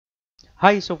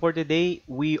Hi, so for today,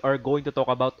 we are going to talk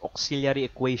about auxiliary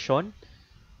equation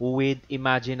with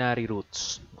imaginary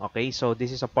roots. Okay, so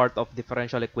this is a part of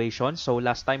differential equation. So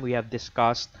last time we have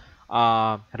discussed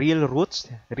real roots,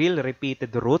 real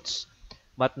repeated roots.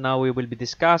 But now we will be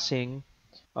discussing,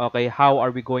 okay, how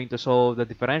are we going to solve the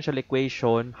differential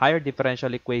equation, higher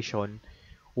differential equation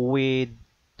with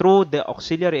through the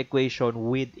auxiliary equation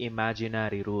with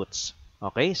imaginary roots.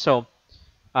 Okay, so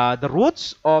the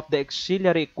roots of the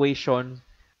auxiliary equation,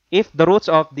 if the roots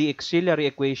of the auxiliary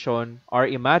equation are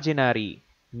imaginary,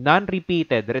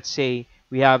 non-repeated, let's say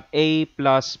we have a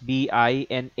plus bi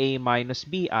and a minus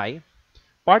bi,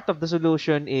 part of the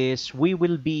solution is we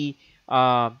will be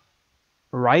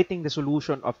writing the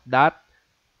solution of that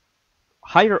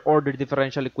higher order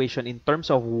differential equation in terms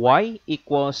of y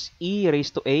equals e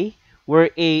raised to a, where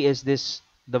a is this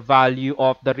the value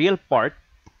of the real part,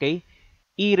 okay?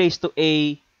 E raised to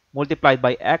a multiplied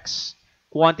by x,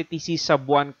 quantity c sub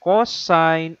 1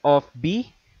 cosine of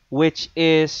b, which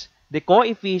is the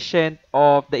coefficient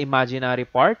of the imaginary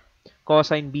part,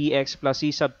 cosine bx plus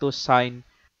c sub 2 sine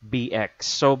bx.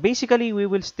 So basically, we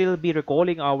will still be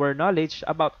recalling our knowledge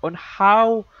about on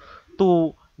how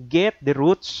to get the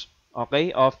roots,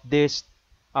 okay, of this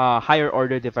higher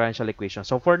order differential equation.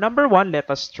 So for number one, let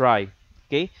us try.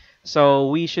 Okay, so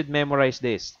we should memorize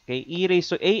this. Okay, e raised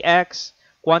to ax,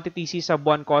 quantity c sub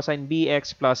 1 cosine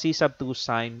bx plus c sub 2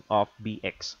 sine of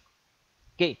bx.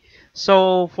 Okay,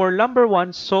 so for number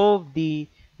one, solve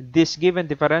this given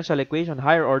differential equation,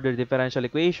 higher order differential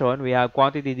equation. We have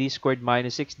quantity d squared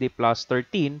minus 6d plus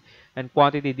 13 and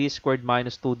quantity d squared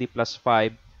minus 2d plus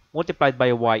 5 multiplied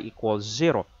by y equals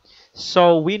 0.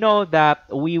 So we know that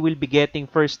we will be getting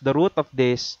first the root of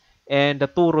this and the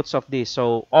two roots of this.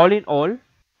 So all in all,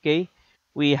 okay,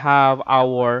 we have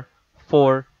our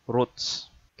four roots.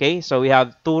 Okay, so we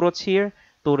have two roots here,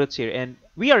 and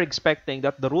we are expecting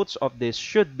that the roots of this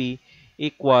should be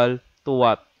equal to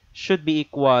what? Should be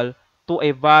equal to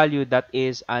a value that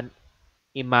is an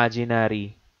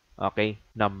imaginary, okay,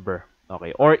 number,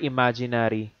 okay, or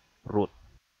imaginary root.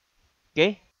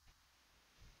 Okay,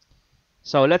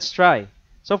 so let's try.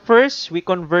 So first, we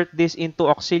convert this into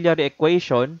auxiliary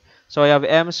equation. So I have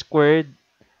m squared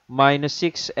minus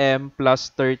 6m plus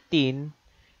 13.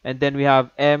 And then we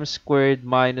have m squared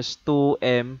minus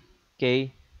 2m,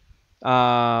 okay,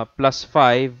 plus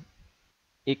 5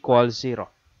 equals 0.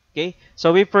 Okay,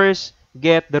 so we first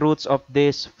get the roots of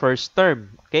this first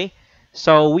term. Okay,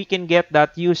 so we can get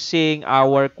that using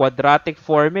our quadratic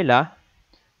formula.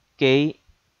 Okay,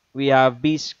 we have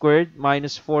b squared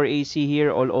minus 4ac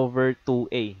here all over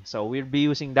 2a. So we'll be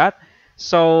using that.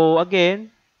 So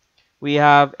again, we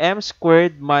have m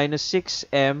squared minus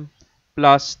 6m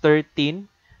plus 13.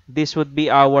 This would be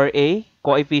our a.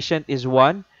 Coefficient is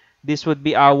 1. This would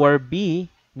be our b,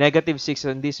 negative 6,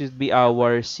 and this would be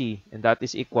our c, and that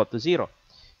is equal to 0.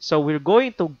 So we're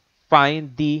going to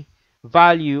find the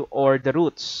value or the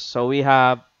roots. So we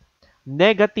have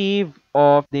negative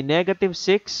of the negative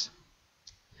 6,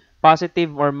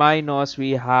 positive or minus,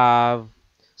 we have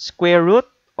square root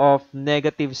of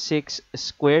negative 6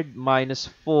 squared minus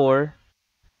 4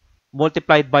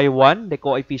 multiplied by 1. The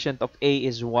coefficient of a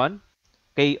is 1.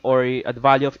 Okay, or the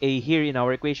value of a here in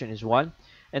our equation is 1.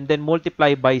 And then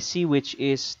multiply by c, which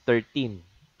is 13.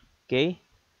 Okay,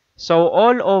 so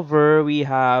all over we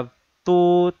have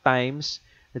 2 times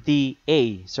the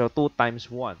a. So 2 times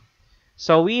 1.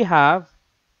 So we have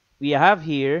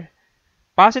here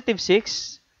positive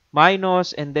 6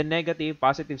 minus and then negative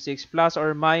positive 6 plus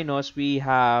or minus, we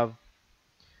have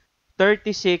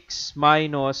 36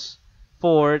 minus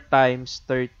 4 times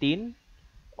 13.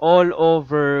 All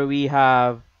over we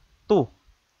have 2.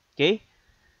 Okay?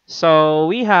 So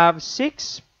we have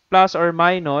 6 plus or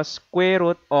minus square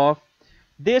root of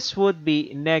this would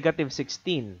be negative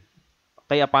 16.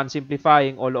 Okay, upon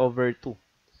simplifying all over 2.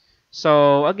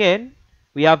 So again,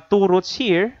 we have two roots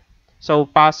here. So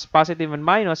positive and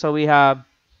minus. So we have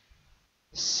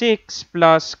 6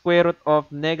 plus square root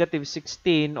of negative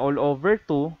 16 all over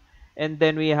 2. And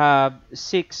then we have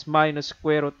 6 minus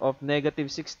square root of negative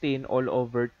 16 all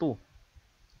over 2.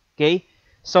 Okay?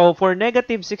 So for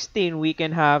negative 16, we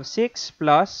can have 6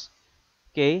 plus,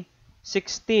 okay,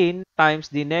 16 times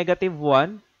the negative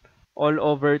 1 all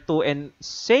over 2. And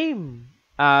same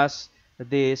as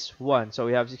this one. So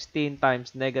we have 16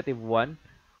 times negative 1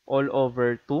 all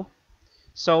over 2.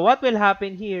 So what will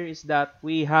happen here is that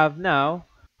we have now,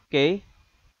 okay,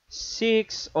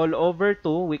 6 all over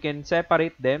 2. We can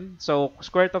separate them. So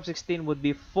square root of 16 would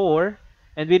be 4.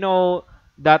 And we know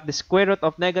that the square root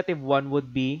of negative 1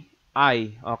 would be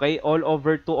I. Okay, all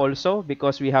over 2 also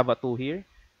because we have a 2 here.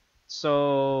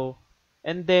 So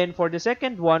And then for the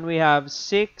second one, we have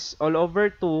 6 all over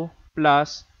 2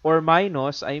 plus or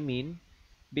minus, I mean,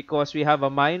 because we have a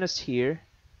minus here.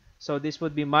 So this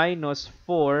would be minus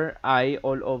 4i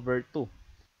all over 2.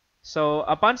 So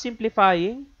upon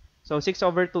simplifying, so 6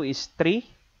 over 2 is 3.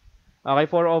 Okay,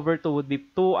 4 over 2 would be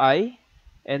 2i.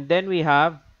 And then we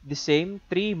have the same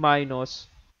 3 minus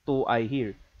 2i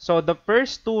here. So the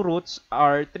first two roots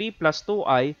are 3 plus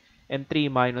 2i and 3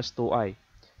 minus 2i.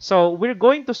 So we're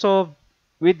going to solve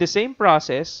with the same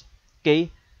process,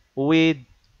 okay, with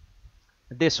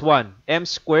this one, m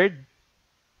squared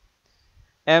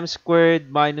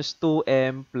minus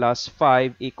 2m plus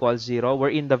 5 equals 0,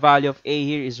 wherein the value of a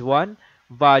here is 1,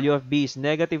 value of b is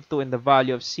negative 2, and the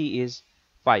value of c is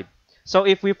 5. So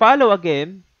if we follow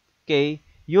again, okay,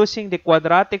 using the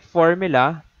quadratic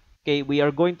formula, okay, we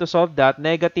are going to solve that.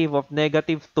 Negative of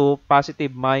negative 2,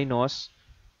 positive minus,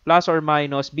 plus or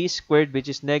minus b squared, which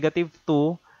is negative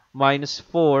 2 minus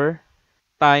 4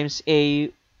 times a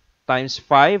times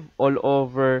 5 all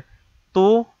over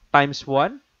 2 times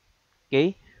 1,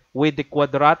 okay, with the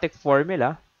quadratic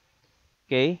formula,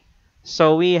 okay.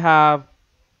 So we have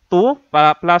 2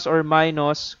 plus or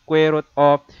minus square root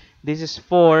of, this is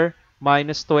 4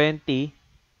 minus 20,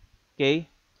 okay.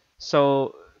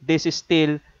 So this is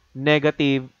still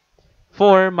negative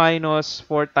 4 minus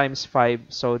 4 times 5.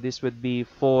 So this would be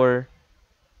 4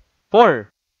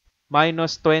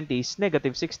 minus 20 is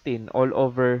negative 16 all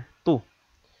over 2.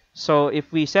 So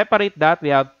if we separate that, we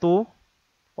have 2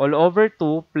 all over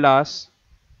 2 plus,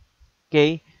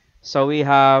 okay, so we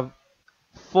have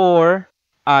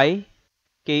 4i,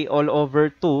 okay, all over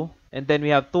 2. And then we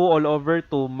have 2 all over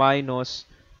 2 minus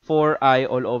 4i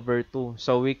all over 2.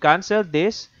 So we cancel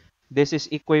this. This is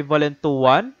equivalent to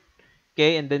 1.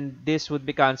 Okay, and then this would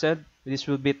be cancelled. This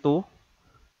would be 2.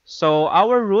 So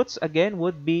our roots again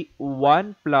would be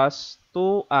 1 plus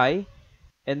 2i,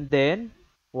 and then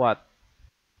what?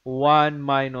 1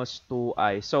 minus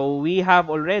 2i. So we have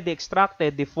already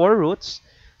extracted the four roots.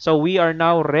 So we are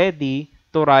now ready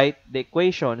to write the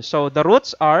equation. So the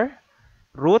roots are,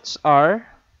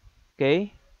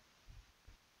 okay,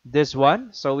 this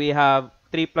one. So we have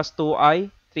 3 plus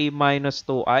 2i, 3 minus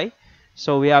 2i.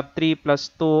 So we have 3 plus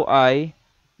 2i.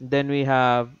 Then we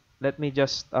have, let me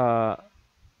just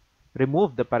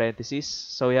remove the parentheses.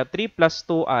 So we have 3 plus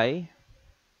 2i.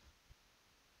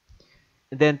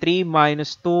 Then 3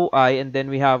 minus 2i, and then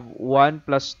we have 1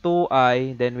 plus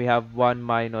 2i, then we have 1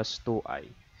 minus 2i.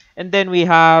 And then we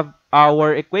have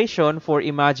our equation for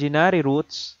imaginary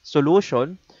roots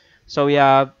solution. So we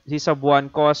have c sub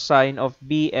 1 cosine of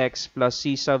bx plus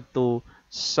c sub 2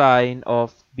 sine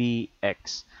of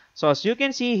bx. So as you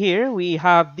can see here, we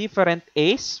have different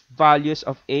a's, values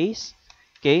of a's.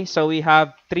 Okay, so we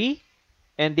have 3,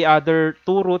 and the other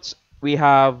two roots we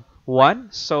have 1.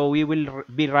 So we will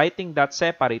be writing that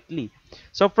separately.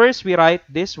 So first we write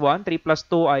this one, 3 plus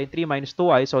 2i, 3 minus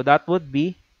 2i. So that would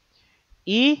be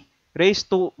e raised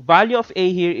to, value of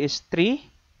a here is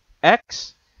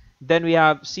 3x. Then we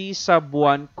have c sub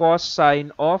 1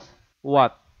 cosine of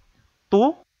what?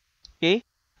 2. Okay.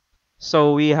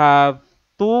 So we have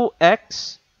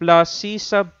 2x plus c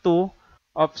sub 2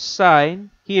 of sine.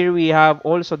 Here we have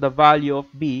also the value of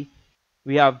b.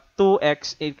 We have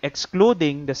 2x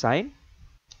excluding the sign.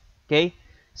 Okay,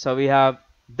 so we have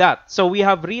that. So we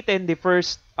have written the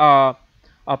first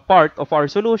part of our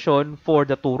solution for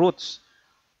the two roots.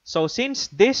 So since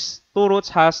this two roots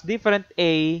has different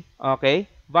a, okay,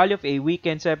 value of a, we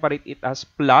can separate it as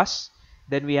plus.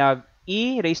 Then we have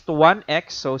e raised to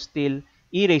 1x, so still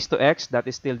e raised to x, that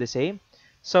is still the same.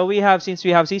 So we have, since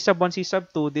we have c sub 1, c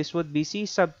sub 2, this would be c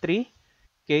sub 3,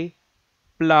 okay,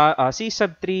 plus c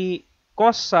sub 3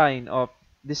 cosine of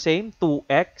the same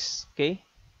 2x, okay.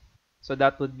 So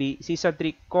that would be c sub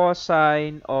 3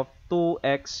 cosine of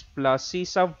 2x plus c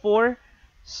sub 4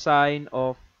 sine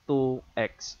of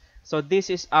 2x. So this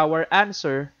is our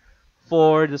answer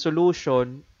for the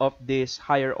solution of this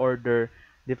higher order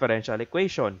differential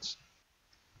equations.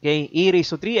 Okay, e raised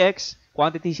to 3x,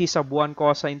 quantity c sub 1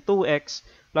 cosine 2x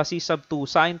plus c sub 2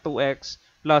 sine 2x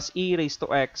plus e raised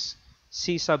to x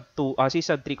c sub 3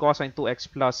 cosine 2x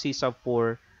plus c sub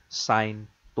 4 sine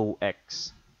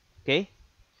 2x. Okay?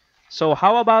 So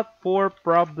how about for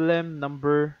problem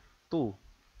number 2?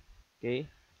 Okay?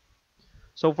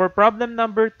 So for problem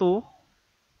number 2,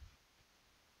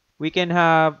 we can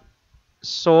have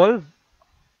solve,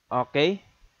 okay,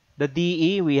 the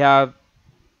DE. We have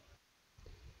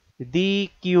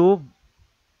d cubed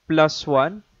plus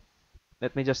 1.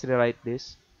 Let me just rewrite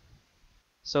this.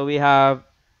 So we have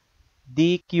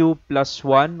d cubed plus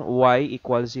 1 y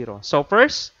equals 0. So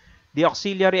first, the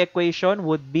auxiliary equation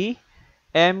would be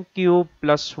m cubed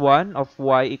plus 1 of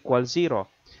y equals 0.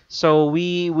 So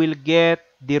we will get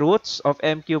the roots of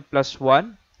m cubed plus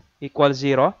 1 equals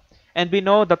 0. And we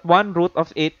know that 1 root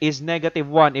of it is negative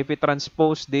 1 if we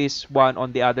transpose this 1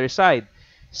 on the other side.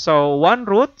 So 1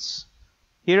 roots,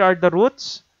 here are the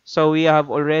roots. So we have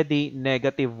already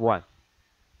negative 1.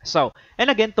 So, and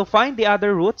again, to find the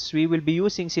other roots, we will be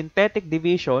using synthetic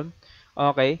division,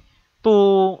 okay,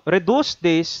 to reduce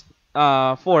this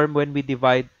form when we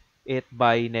divide it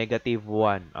by negative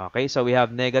 1. Okay, so we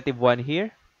have negative 1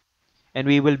 here, and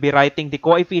we will be writing the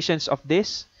coefficients of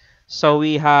this. So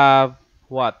we have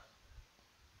what?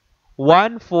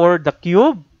 1 for the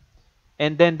cube,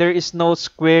 and then there is no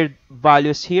squared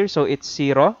values here, so it's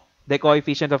 0. The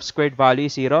coefficient of squared value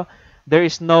is 0. There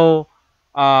is no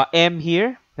m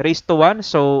here, raised to 1,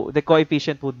 so the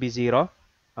coefficient would be 0.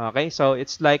 Okay, so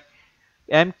it's like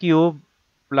m cubed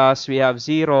plus we have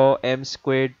 0, m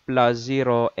squared plus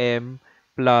 0, m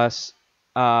plus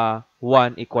 1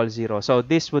 equals 0. So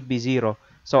this would be 0.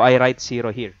 So I write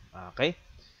 0 here. Okay,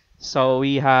 so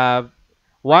we have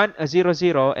 1, 0,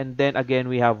 0, and then again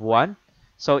we have 1.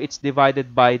 So it's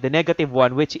divided by the negative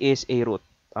 1, which is a root.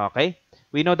 Okay?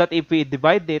 We know that if we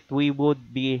divide it, we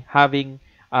would be having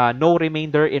no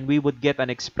remainder, and we would get an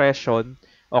expression,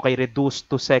 okay, reduced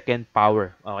to second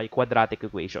power. Okay, quadratic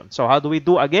equation. So how do we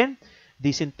do again?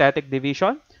 The synthetic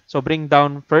division. So bring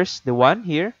down first the 1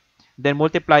 here. Then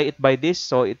multiply it by this,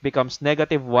 so it becomes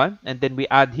negative 1. And then we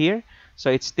add here. So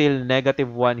it's still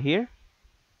negative 1 here.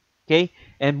 Okay?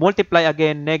 And multiply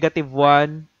again negative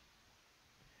 1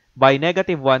 by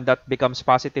negative 1, that becomes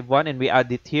positive 1, and we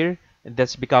add it here, and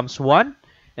that becomes 1.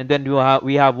 And then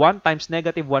we have 1 times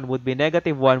negative 1 would be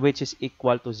negative 1, which is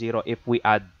equal to 0 if we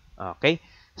add. Okay?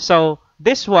 So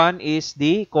this one is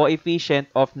the coefficient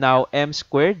of now m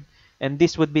squared, and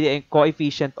this would be the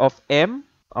coefficient of m.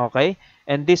 Okay?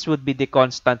 And this would be the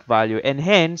constant value. And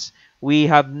hence, we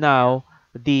have now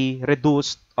the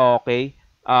reduced, okay,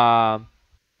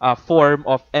 form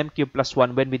of m cubed plus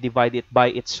 1 when we divide it by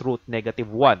its root,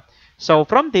 negative 1. So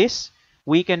from this,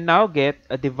 we can now get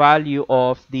the value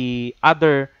of the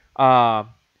other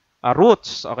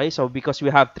roots. Okay, so because we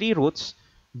have 3 roots,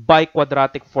 by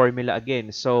quadratic formula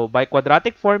again. So by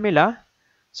quadratic formula,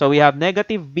 so we have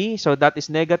negative b, so that is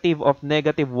negative of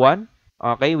negative 1.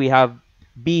 Okay, we have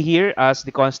b here as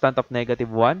the constant of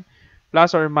negative 1.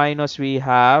 Plus or minus, we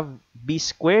have b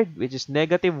squared, which is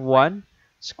negative 1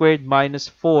 squared minus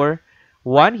 4,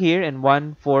 1 here, and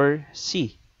 1 for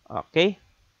c. Okay?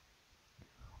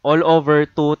 All over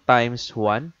 2 times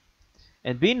 1.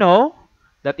 And we know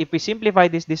that if we simplify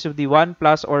this, this would be 1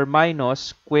 plus or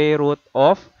minus square root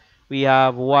of, we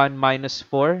have 1 minus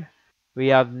 4. We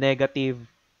have negative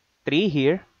 3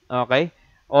 here. Okay?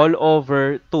 All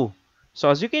over 2. So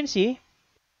as you can see,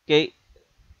 okay,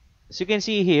 as you can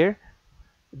see here,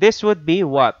 this would be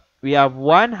what? We have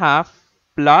 1 half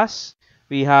plus,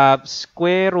 we have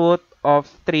square root of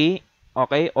 3,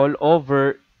 okay, all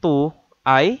over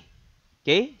 2i.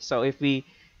 Okay, so if we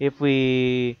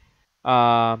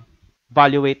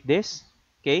evaluate this,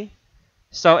 okay,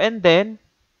 so and then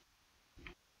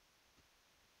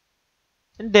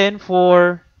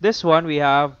for this one we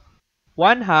have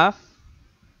 1 half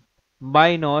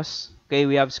minus, okay,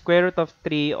 we have square root of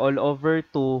 3 all over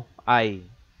 2i.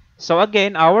 So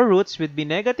again, our roots would be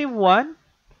negative 1,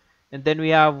 and then we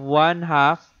have 1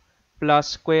 half plus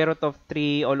square root of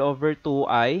 3 all over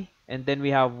 2i. And then we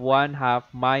have 1 half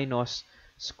minus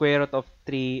square root of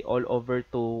 3 all over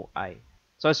 2i.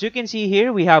 So as you can see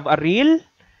here, we have a real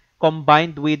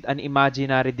combined with an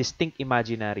imaginary, distinct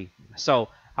imaginary. So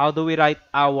how do we write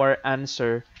our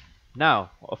answer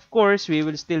now? Of course, we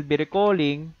will still be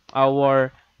recalling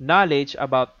our knowledge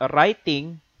about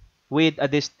writing with a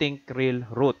distinct real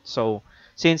root. So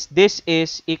since this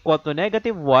is equal to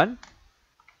negative 1,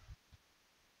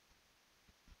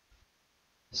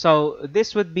 so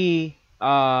this would be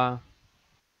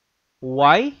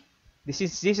y. This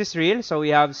is real. So we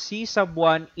have c sub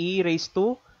 1 e raised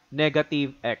to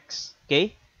negative x.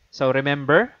 Okay? So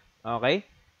remember, okay,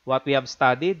 what we have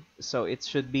studied. So it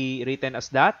should be written as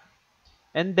that.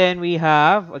 And then we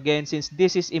have, again, since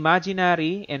this is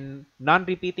imaginary and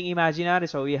non-repeating imaginary,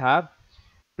 so we have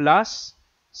plus.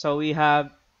 So we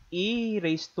have e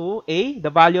raised to a. The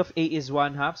value of a is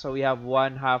 1 half. So we have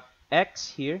 1 half x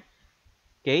here.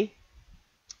 Okay?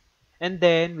 And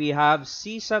then we have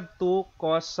c sub 2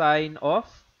 cosine of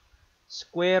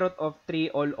square root of 3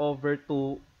 all over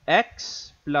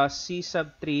 2x plus c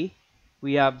sub 3.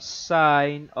 We have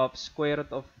sine of square root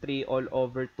of 3 all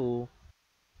over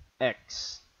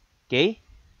 2x. Okay?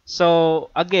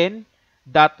 So, again,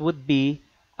 that would be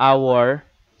our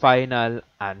final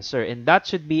answer. And that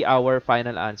should be our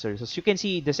final answer. So as you can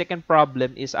see, the second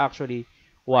problem is actually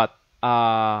what?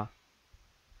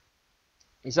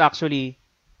 Is actually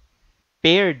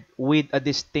paired with a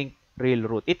distinct real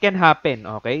root. It can happen,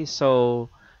 okay? So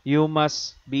you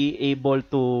must be able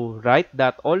to write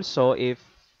that also if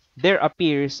there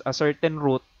appears a certain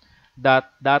root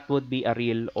that would be a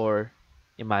real or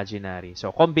imaginary.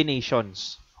 So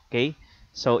combinations, okay?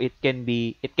 So it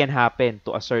can happen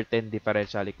to a certain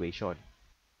differential equation.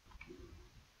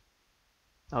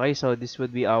 Okay, so this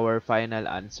would be our final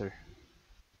answer.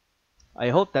 I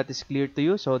hope that is clear to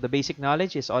you. So the basic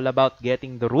knowledge is all about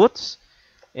getting the roots.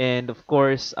 And of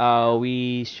course,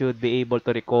 we should be able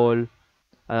to recall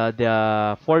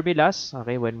the formulas,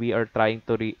 okay, when we are trying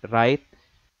to write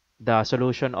the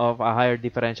solution of a higher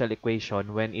differential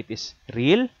equation when it is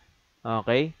real,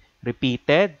 okay,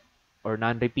 repeated or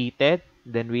non-repeated.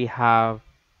 Then we have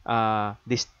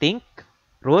distinct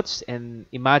roots and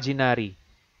imaginary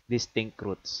distinct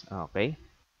roots, okay.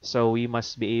 So we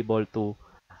must be able to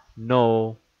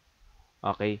know,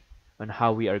 okay, on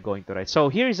how we are going to write. So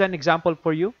here is an example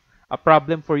for you, a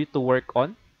problem for you to work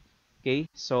on, okay.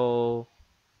 So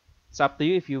it's up to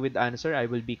you if you would answer. I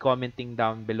will be commenting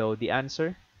down below the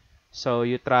answer. So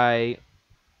you try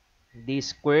d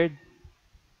squared,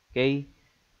 okay,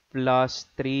 plus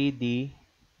 3d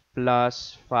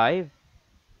plus 5.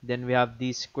 Then we have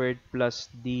d squared plus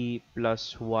d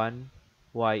plus 1,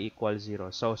 y equals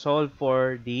 0. So solve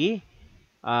for the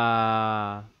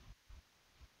uh,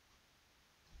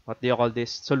 what do you call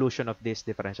this, solution of this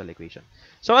differential equation.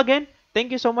 So again,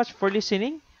 thank you so much for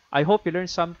listening. I hope you learned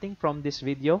something from this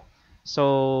video.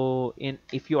 So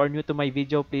if you are new to my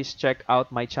video, please check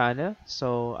out my channel.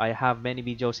 So I have many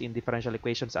videos in differential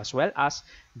equations as well as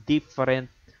different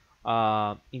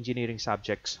engineering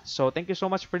subjects. So thank you so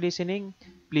much for listening.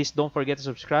 Please don't forget to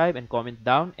subscribe and comment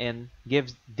down and give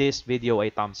this video a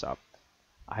thumbs up.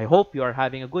 I hope you are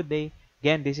having a good day.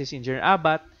 Again, this is Engineer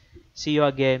Abat. See you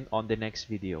again on the next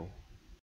video.